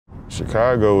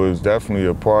Chicago is definitely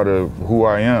a part of who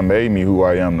I am, made me who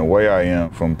I am, the way I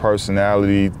am, from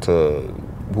personality to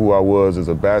who I was as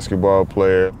a basketball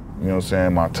player. You know what I'm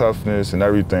saying? My toughness and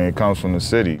everything, it comes from the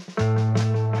city.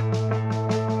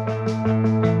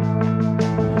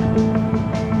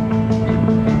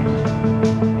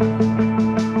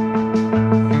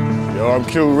 Yo, I'm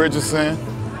Quentin Richardson,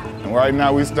 and right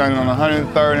now we're standing on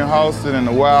 103rd and Halsted in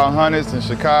the Wild Hundreds in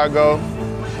Chicago.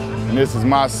 And this is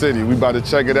my city. We about to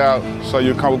check it out, show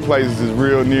you a couple places that's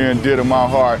real near and dear to my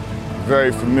heart,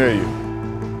 very familiar.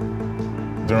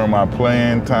 During my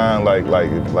playing time, like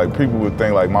people would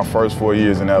think like my first 4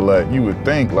 years in LA, you would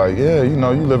think like, yeah, you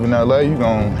know, you live in LA, you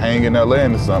gonna hang in LA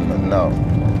into something. No.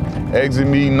 Exit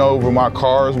meeting over, my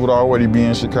cars would already be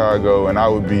in Chicago, and I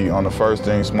would be on the first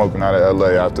thing smoking out of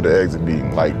LA after the exit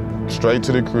meeting. Like, straight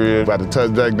to the crib, about to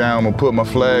touch back down, I'm gonna put my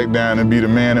flag down and be the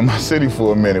man in my city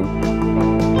for a minute.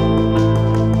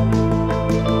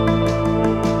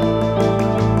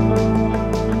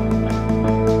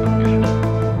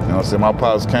 So my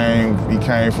pops came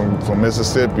from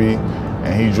Mississippi,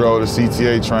 and he drove the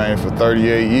CTA train for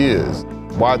 38 years.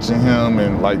 Watching him,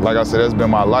 and like I said, that's been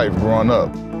my life growing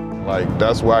up. Like,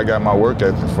 that's where I got my work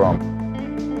ethic from.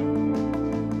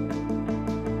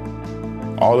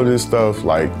 All of this stuff,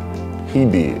 like, he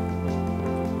did.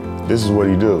 This is what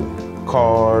he do.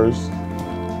 Cars,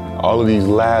 all of these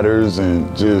ladders,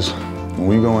 and just, when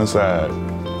we go inside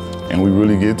and we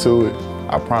really get to it,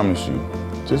 I promise you,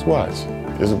 just watch.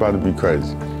 It's about to be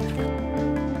crazy.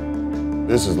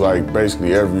 This is like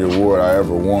basically every award I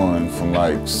ever won from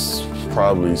like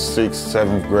probably 6th,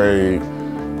 7th grade.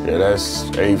 Yeah, that's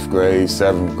 8th grade,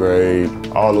 7th grade,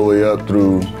 all the way up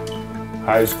through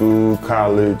high school,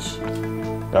 college.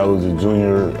 That was a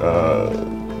junior,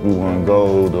 we won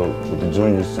gold with the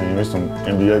junior team. There's some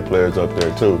NBA players up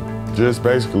there too. Just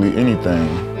basically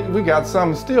anything. We got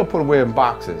some still put away in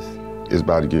boxes. It's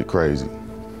about to get crazy.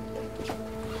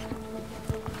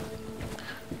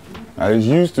 Now, it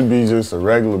used to be just a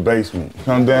regular basement.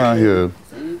 Come down here,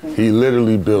 he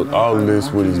literally built all of this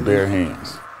with his bare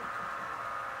hands.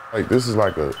 Like, this is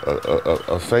like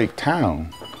a fake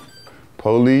town.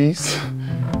 Police,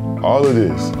 all of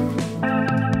this.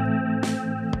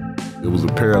 It was a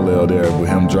parallel there with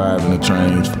him driving the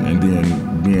trains and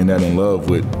then being that in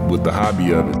love with the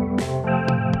hobby of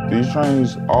it. These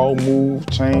trains all move,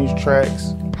 change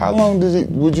tracks. How long did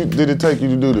it take you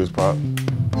to do this, Pop?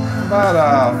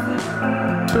 About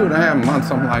 2.5 months,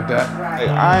 something like that. Hey,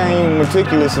 I ain't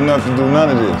meticulous enough to do none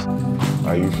of this.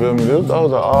 Like, you feel me? Those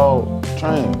are all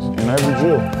trains in every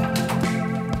drill.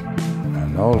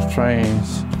 And those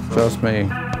trains, trust me,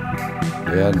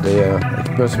 they're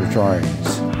expensive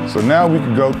trains. So now we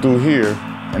can go through here,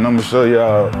 and I'm gonna show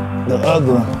y'all the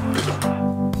other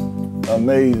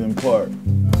amazing part.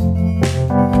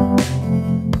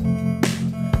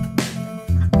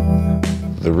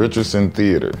 The Richardson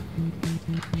Theater.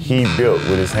 He built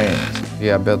with his hands.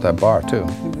 Yeah, I built that bar too.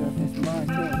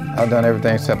 I've done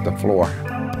everything except the floor.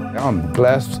 I'm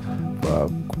blessed.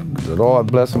 The Lord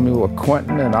blessing me with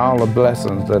Quentin and all the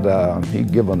blessings that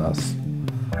He's given us.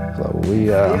 So we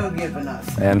still giving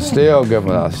us. And still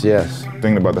giving us, yes.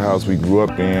 Thinking about the house we grew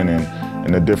up in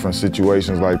and the different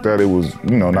situations like that, it was,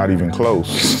 you know, not even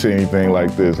close to anything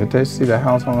like this. Did they see the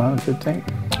house on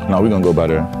 115th? No, we're gonna go by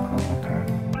there.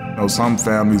 Okay. You know, some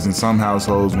families and some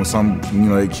households, when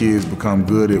their kids become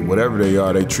good at whatever they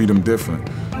are, they treat them different.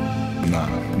 Nah,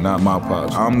 not my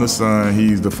pops. I'm the son,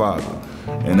 he's the father.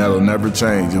 And that'll never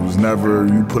change. It was never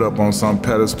you put up on some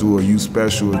pedestal or you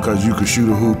special because you could shoot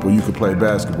a hoop or you could play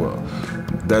basketball.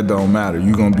 That don't matter.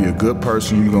 You're gonna be a good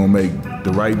person, you're gonna make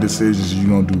the right decisions, you're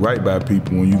gonna do right by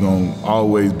people, and you're gonna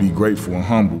always be grateful and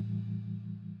humble.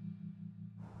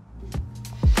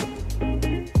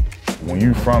 When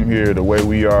you from here the way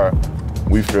we are,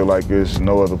 we feel like there's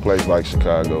no other place like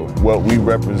Chicago. What we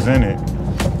represented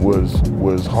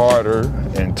was harder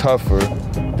and tougher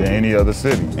than any other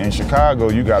city. In Chicago,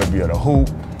 you gotta be able to hoop,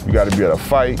 you gotta be able to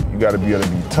fight, you gotta be able to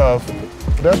be tough.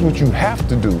 That's what you have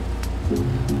to do.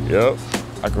 Yep.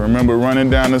 I can remember running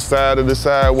down the side of the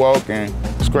sidewalk and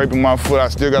scraping my foot. I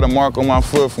still got a mark on my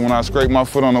foot from when I scraped my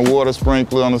foot on the water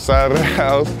sprinkler on the side of the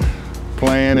house,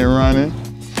 playing and running.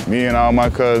 Me and all my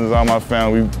cousins, all my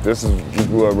family, we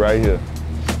grew up right here.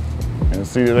 And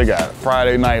see that they got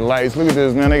Friday night lights. Look at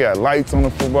this, man, they got lights on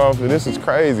the football field. This is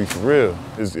crazy, for real.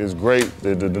 It's great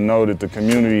to know that the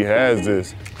community has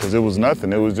this, because it was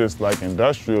nothing. It was just like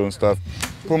industrial and stuff.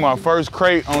 Put my first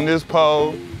crate on this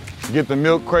pole, get the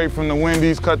milk crate from the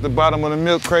Wendy's, cut the bottom of the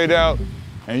milk crate out,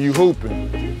 and you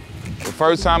hooping. The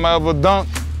first time I ever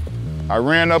dunked, I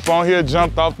ran up on here,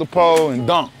 jumped off the pole, and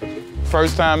dunked.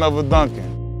 First time ever dunking.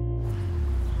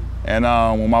 And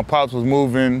when my pops was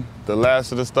moving the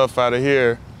last of the stuff out of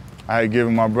here, I had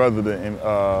given my brother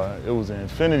it was an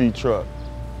Infinity truck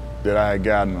that I had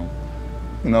gotten him.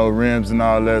 You know, rims and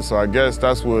all that. So I guess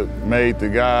that's what made the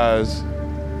guys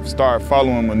start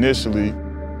following him initially.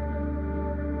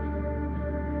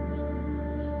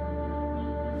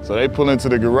 So they pull into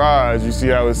the garage, you see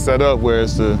how it's set up where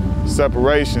it's a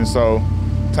separation. So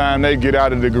time they get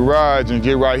out of the garage and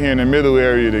get right here in the middle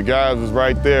area, the guys was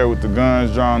right there with the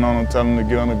guns drawn on them, telling them to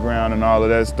get on the ground and all of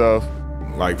that stuff.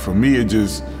 Like for me, it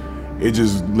just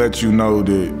lets you know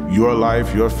that your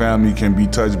life, your family can be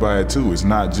touched by it too. It's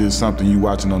not just something you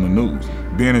watching on the news.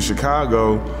 Being in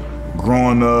Chicago,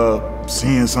 growing up,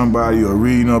 seeing somebody or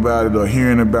reading about it or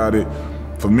hearing about it,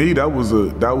 for me, that was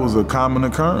a common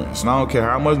occurrence. And I don't care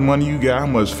how much money you got, how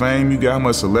much fame you got, how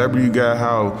much celebrity you got,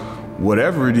 how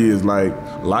whatever it is, like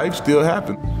life still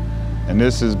happens. And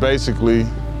this is basically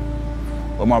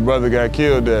what my brother got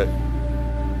killed at.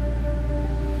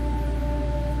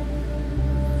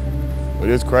 But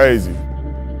it's crazy.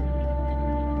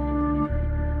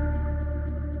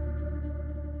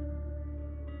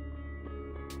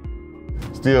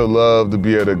 Still love to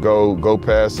be able to go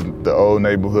past the old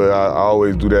neighborhood. I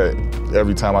always do that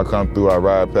every time I come through. I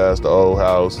ride past the old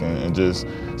house and just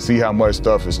see how much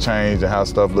stuff has changed and how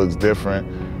stuff looks different.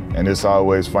 And it's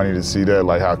always funny to see that,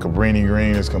 like how Cabrini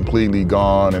Green is completely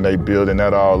gone and they building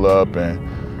that all up,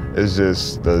 and it's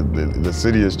just the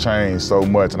city has changed so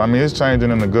much. And I mean, it's changing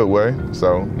in a good way,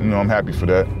 so you know, I'm happy for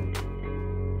that.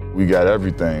 We got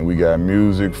everything. We got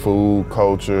music, food,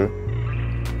 culture.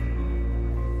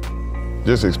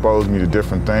 Just exposed me to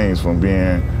different things, from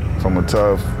being from a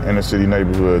tough inner city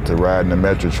neighborhood to riding the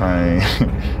metro train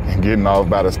and getting off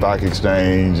by the stock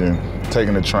exchange and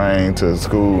taking the train to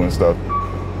school and stuff.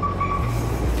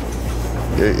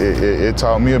 It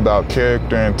taught me about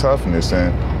character and toughness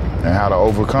and how to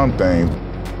overcome things.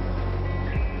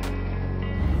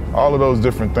 All of those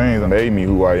different things made me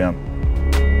who I am.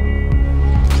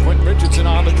 Quentin Richardson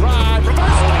on the drive.